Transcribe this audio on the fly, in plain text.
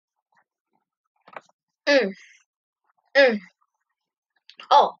Mm, mm.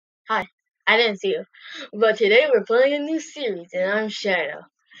 Oh, hi. I didn't see you. But today we're playing a new series, and I'm Shadow.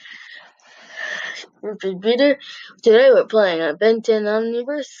 Repeater. Today we're playing a Ben 10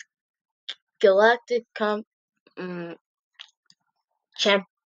 Omniverse Galactic um,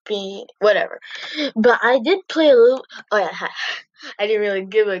 Champion, whatever. But I did play a little. Oh yeah, I didn't really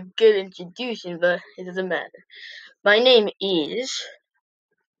give a good introduction, but it doesn't matter. My name is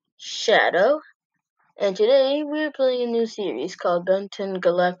Shadow, and today we're playing a new series called Ben 10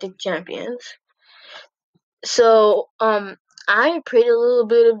 Galactic Champions. So, I played a little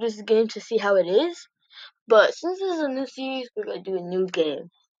bit of this game to see how it is, but since this is a new series, we're gonna do a new game.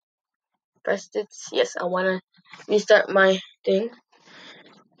 Press this. Yes, I wanna restart my thing.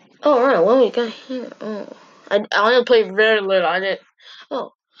 Oh, alright, what we got here? Oh, I wanna play very little. I didn't.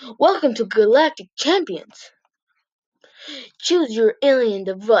 Oh, welcome to Galactic Champions. Choose your alien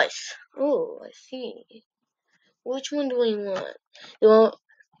device. Oh, I see. Which one do we want? Well,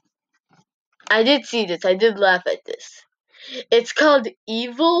 I did see this. I did laugh at this. It's called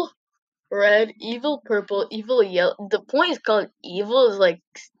Evil Red, evil purple, evil yellow. The point is called evil is like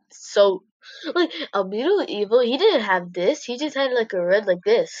so like a little evil. He didn't have this. He just had like a red like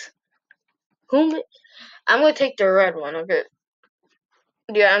this. Whom I'm gonna take the red one. Okay.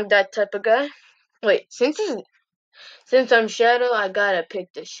 Yeah, I'm that type of guy. Wait, since I'm shadow, I gotta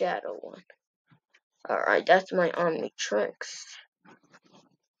pick the shadow one. All right, that's my Omnitrix.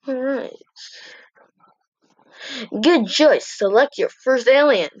 All right. Good choice. Select your first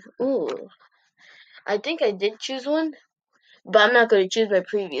alien. Ooh, I think I did choose one, but I'm not gonna choose my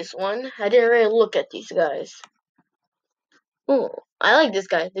previous one. I didn't really look at these guys. Oh, I like this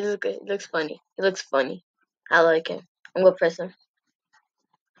guy. This is good. He looks funny. He looks funny. I like him. I'm gonna press him.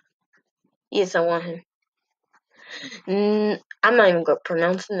 Yes, I want him. I'm not even gonna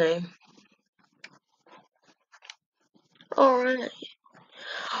pronounce the name. Alright.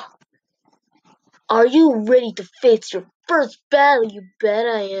 Are you ready to face your first battle? You bet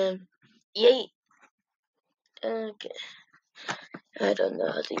I am. Yay. Okay. I don't know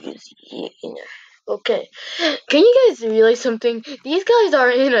how to use yay. Okay. Can you guys realize something? These guys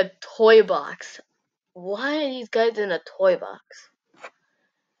are in a toy box. Why are these guys in a toy box?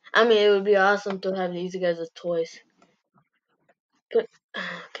 I mean, it would be awesome to have these guys as toys. But,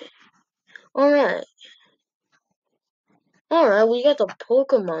 okay. Alright. Alright, we got the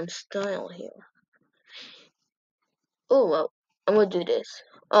Pokemon style here. Oh, well, I'm gonna do this.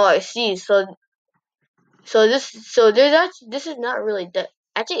 Oh, I see. This is not really that.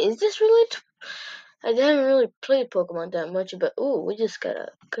 Actually, is this really? I haven't really played Pokemon that much, but ooh, we just got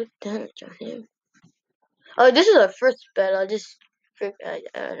a good damage on him. Oh, this is our first battle. I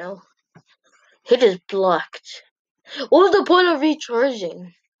don't know. Hit is blocked. What was the point of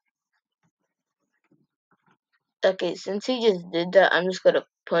recharging? Okay, since he just did that, I'm just gonna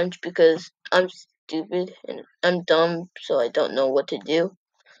punch because I'm stupid and I'm dumb, so I don't know what to do.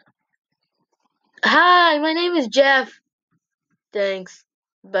 Hi, my name is Jeff. Thanks.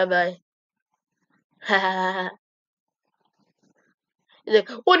 Bye bye. Ha ha ha ha. He's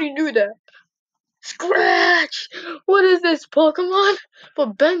like, what do you do there? Scratch! What is this, Pokemon? For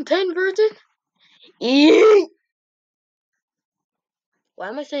Ben 10 version? Yeet! Why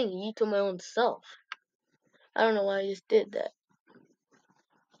am I saying yeet to my own self? I don't know why I just did that.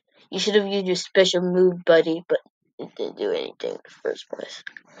 You should have used your special move, buddy, but it didn't do anything in the first place.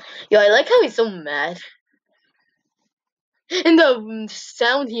 Yo, I like how he's so mad. And the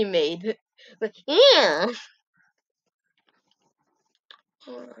sound he made. Like, yeah!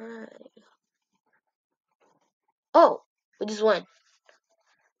 Alright. Oh, we just won.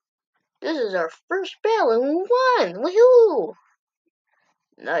 This is our first battle and we won! Woohoo!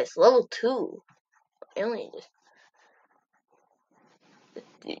 Nice, level 2. Alien just...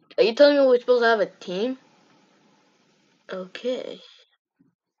 Are you telling me we're supposed to have a team? Okay.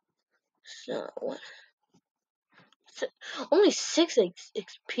 So, what? Only 6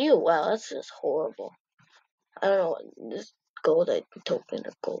 XP? Wow, that's just horrible. I don't know what this gold, I token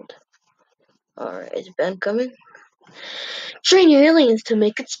of gold. Alright, is Ben coming? Train your aliens to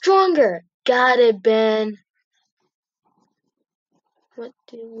make it stronger! Got it, Ben! What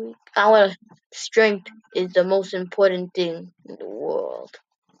do we... Strength is the most important thing in the world.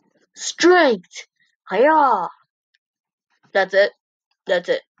 Strength! Hiya! That's it. That's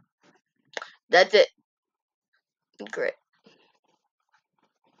it. That's it. Great.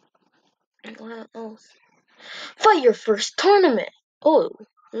 What else? Fight your first tournament! Oh,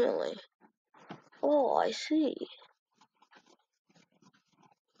 really? Oh, I see.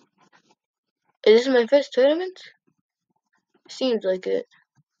 Is this my first tournament? Seems like it.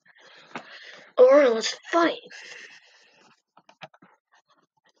 Alright, let's fight.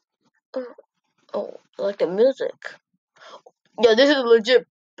 Oh, I like the music. Yo, this is legit.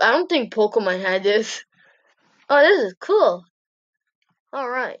 I don't think Pokemon had this. Oh, this is cool.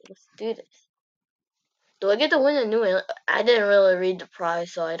 Alright, let's do this. Do I get to win a new alien? I didn't really read the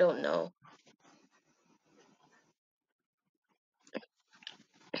prize, so I don't know.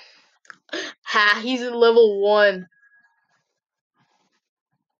 Ha, he's in level 1.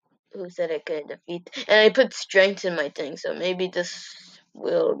 Who said I couldn't defeat? And I put strength in my thing, so maybe this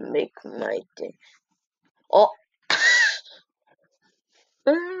will make my thing. Oh.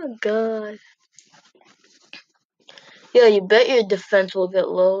 Oh, God. Yeah, you bet your defense will get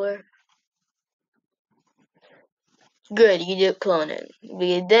lower. Good, you did clone it.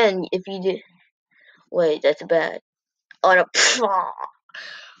 Because then, if you did... Wait, that's bad. Oh, no.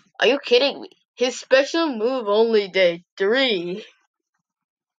 Are you kidding me? His special move only did 3.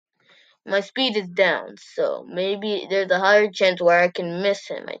 My speed is down, so maybe there's a higher chance where I can miss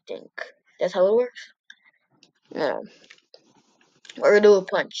him, I think. That's how it works? No. Or do a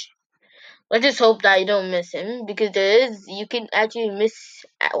punch. Let's just hope that I don't miss him, because you can actually miss...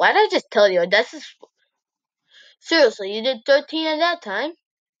 Why did I just tell you? That's just... Seriously, you did 13 at that time?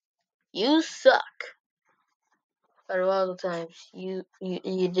 You suck. Out of all the times you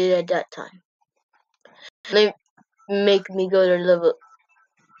did at that time. They make me go to level...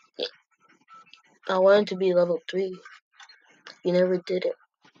 I wanted to be level 3. You never did it.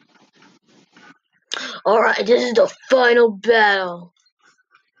 Alright, this is the final battle.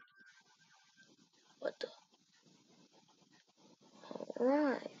 What the...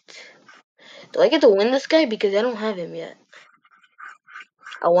 Alright. Do I get to win this guy? Because I don't have him yet.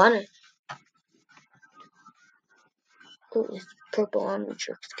 I want it. Oh, it's purple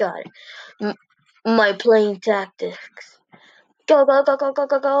omnitrix. Got it. My playing tactics. Go, go, go, go, go,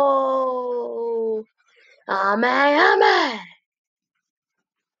 go, go! Ame, ame!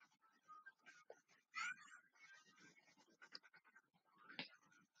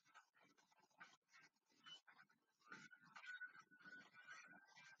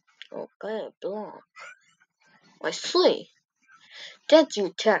 Okay, block. I see. That's your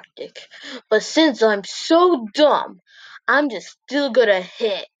tactic. But since I'm so dumb, I'm just still gonna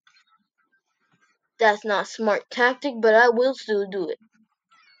hit. That's not smart tactic, but I will still do it.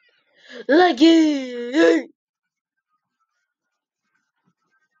 Like it!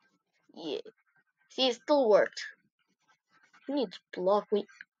 Yeah. See, it still worked. You need to block me.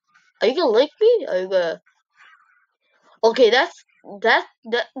 Are you gonna lick me? Are you gonna... Okay, that's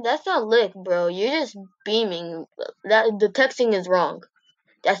not lick, bro. You're just beaming. The texting is wrong.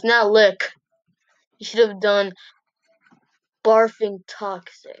 That's not lick. You should have done barfing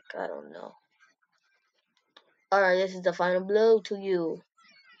toxic. I don't know. Alright, this is the final blow to you.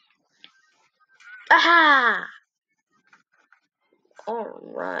 Aha!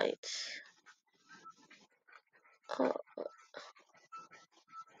 Alright.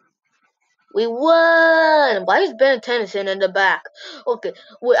 We won! Why is Ben Tennyson in the back? Okay,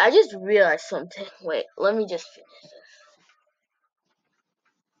 wait, I just realized something. Wait, let me just finish this.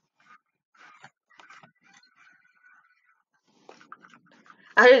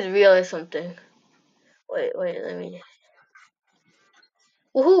 I just realized something. Wait, let me...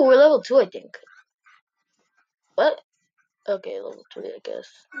 Woohoo, we're level 2, I think. What? Okay, level 3, I guess.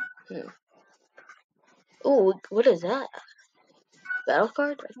 Ooh, what is that? Battle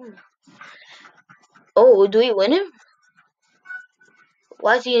card? I don't know. Oh, do we win him?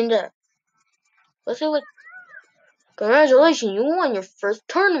 Why is he in there? Let's see what... Congratulations, you won your first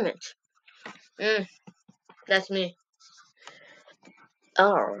tournament. That's me.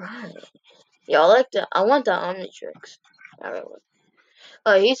 Alright. Yeah, I want the Omnitrix. Alright.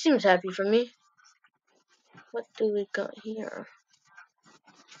 Oh, he seems happy for me. What do we got here?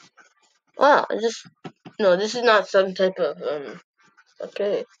 Wow, no, this is not some type of,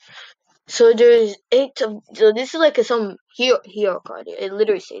 okay. So there's 8 of, so this is like some hero card here. It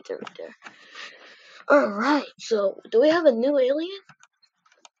literally states it right there. Alright, so do we have a new alien?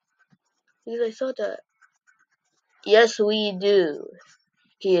 Because I saw that. Yes, we do.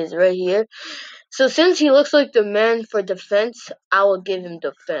 He is right here. So since he looks like the man for defense, I will give him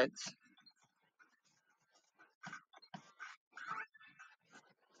defense.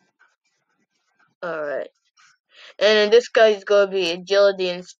 Alright. And then this guy's gonna be agility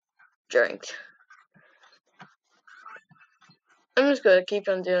and strength. I'm just gonna keep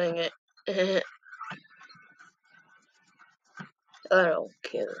on doing it. I don't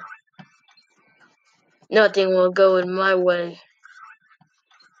care. Nothing will go in my way.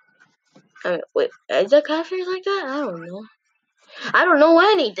 I mean, wait, is that catfish like that? I don't know. I don't know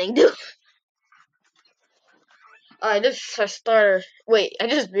anything, dude. Alright, this is our starter. Wait, I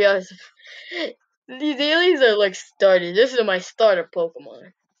just realized these aliens are like starters. This is my starter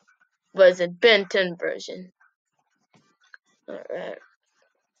Pokemon, but it's a Ben 10 version. Alright,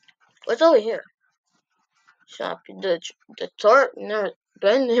 what's over here? Shop. The tart. Never.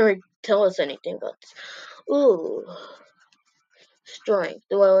 Ben never tell us anything about this. Ooh, strength.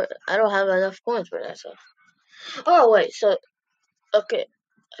 I don't have enough coins for that. So. Oh wait. So okay.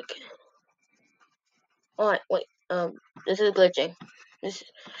 Okay. Alright. Wait. This is glitching. This.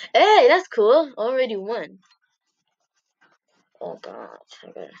 Hey, that's cool. Already won. Oh god.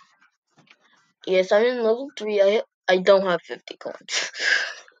 Okay. Yes, I'm in level 3. I don't have 50 coins.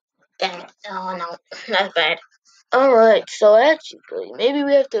 Damn it. Oh no. That's bad. Alright, so actually, maybe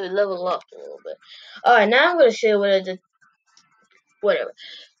we have to level up a little bit. Alright, now I'm gonna show you what I did. Whatever.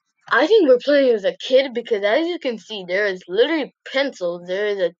 I think we're playing as a kid because as you can see, there is literally pencils, there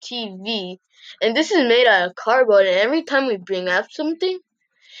is a TV, and this is made out of cardboard, and every time we bring up something,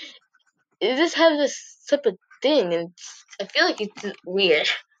 it just has this type of thing, and I feel like it's weird.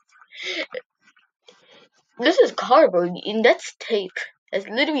 This is cardboard, and that's tape. That's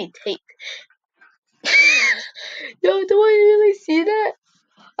literally tape. Yo, do I really see that?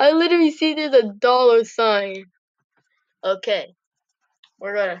 I literally see there's a dollar sign. Okay,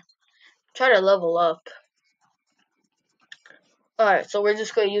 we're gonna try to level up. Alright, so we're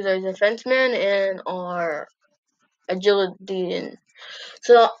just gonna use our defense man and our agility, and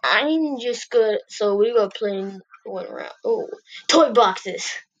so I'm just gonna. So we go playing one round. Oh, toy boxes.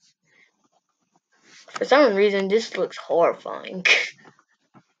 For some reason, this looks horrifying.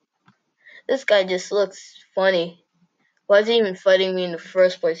 This guy just looks funny. Why is he even fighting me in the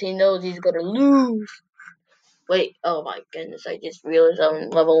first place? He knows he's gonna lose. Wait, oh my goodness! I just realized I'm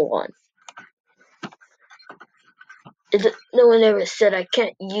level 1. No one ever said I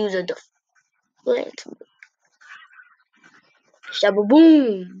can't use a defense.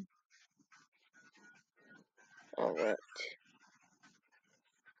 Shababoom! Alright.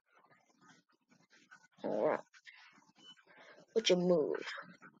 Alright. What's your move?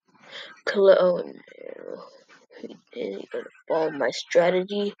 Clone. Is he gonna follow my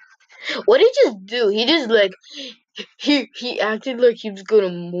strategy? What did he just do? He just like he acted like he was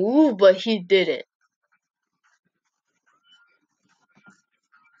gonna move, but he didn't.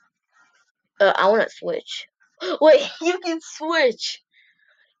 I wanna switch. Wait, you can switch.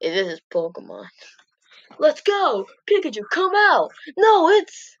 Yeah, this is Pokemon. Let's go, Pikachu, come out. No,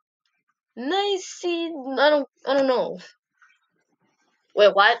 it's nice. I don't know.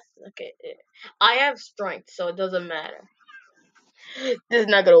 Wait, what? Okay, I have strength, so it doesn't matter. This is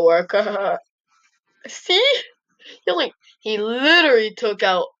not gonna work. See? He literally took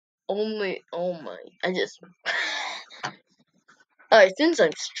out only. Oh my! Alright, since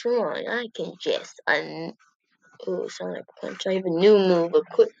I'm strong, I can just Sonic Punch. I have a new move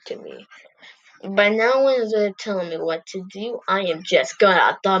equipped to me. But no one's gonna tell me what to do. I am just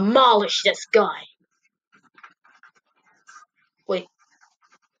gonna demolish this guy. Wait,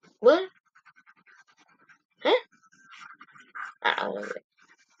 what? Huh? I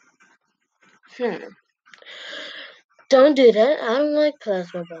don't know. Don't do that. I don't like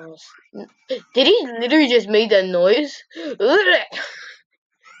plasma balls. Did he literally just make that noise? It's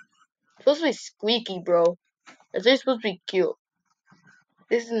supposed to be squeaky, bro. It's supposed to be cute.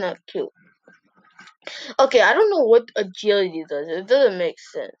 This is not cute. Okay, I don't know what agility does. It doesn't make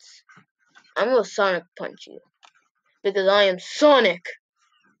sense. I'm gonna Sonic Punch you. Because I am Sonic.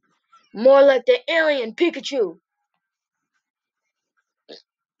 More like the alien Pikachu.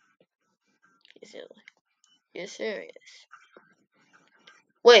 You're serious?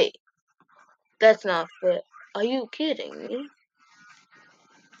 Wait, that's not fair. Are you kidding me?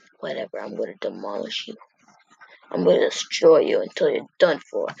 Whatever, I'm gonna demolish you. I'm gonna destroy you until you're done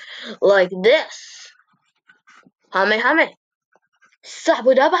for. Like this. Hame Hame.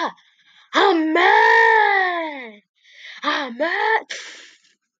 Sabudaba. Hame. Hame.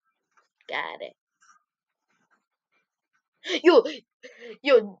 Got it.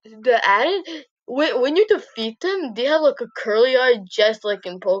 Yo, the added when you defeat them, they have like a curly eye, just like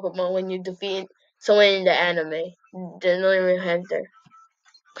in Pokemon when you defeat someone in the anime. There's no even head there.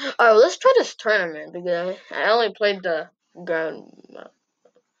 Alright, let's try this tournament because I only played the ground.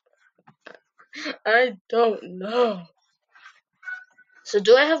 I don't know. So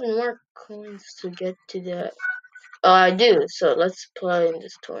do I have more coins to get to that? Oh, I do. So let's play in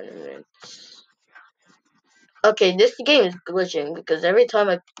this tournament. Okay, this game is glitching because every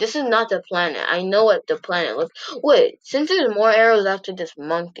time this is not the planet. I know what the planet looks. Wait, since there's more arrows after this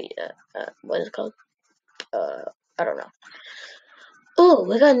monkey, what is it called? I don't know. Oh,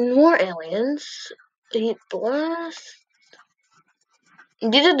 we got more aliens. Heat blast.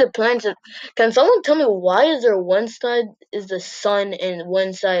 These are the planets. Can someone tell me why is there one side is the sun and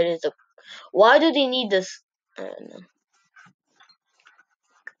one side is the? Why do they need this? I don't know.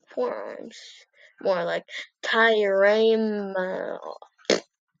 Forearms. More like Tyrama.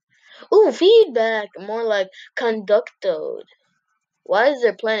 Ooh, feedback. More like conductode. Why is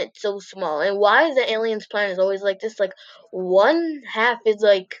their planet so small? And why is the aliens' planet always like this? Like one half is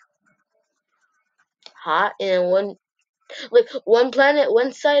like hot and one planet,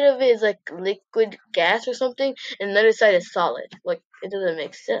 one side of it is like liquid gas or something, and the other side is solid. Like it doesn't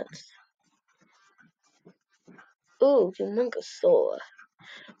make sense. Ooh, humongousaur.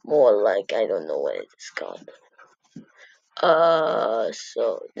 More like I don't know what it's called.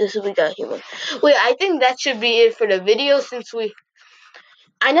 So this is we got human. Wait, I think that should be it for the video since we.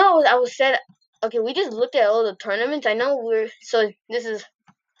 I know I was said. Okay, we just looked at all the tournaments. I know we're so this is.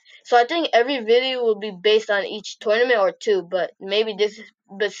 So I think every video will be based on each tournament or two, but maybe this.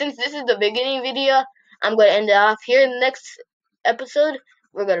 But since this is the beginning video, I'm gonna end it off here. In the next episode,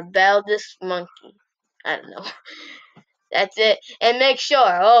 we're gonna battle this monkey. I don't know. That's it. And make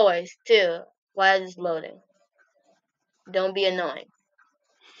sure always too while it's loading. Don't be annoying.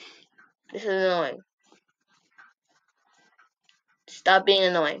 This is annoying. Stop being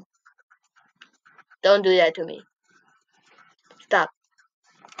annoying. Don't do that to me. Stop.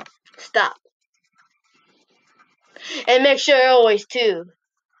 Stop. And make sure always too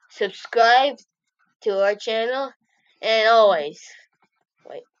subscribe to our channel and always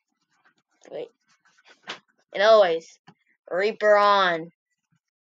wait. And always Reaper on.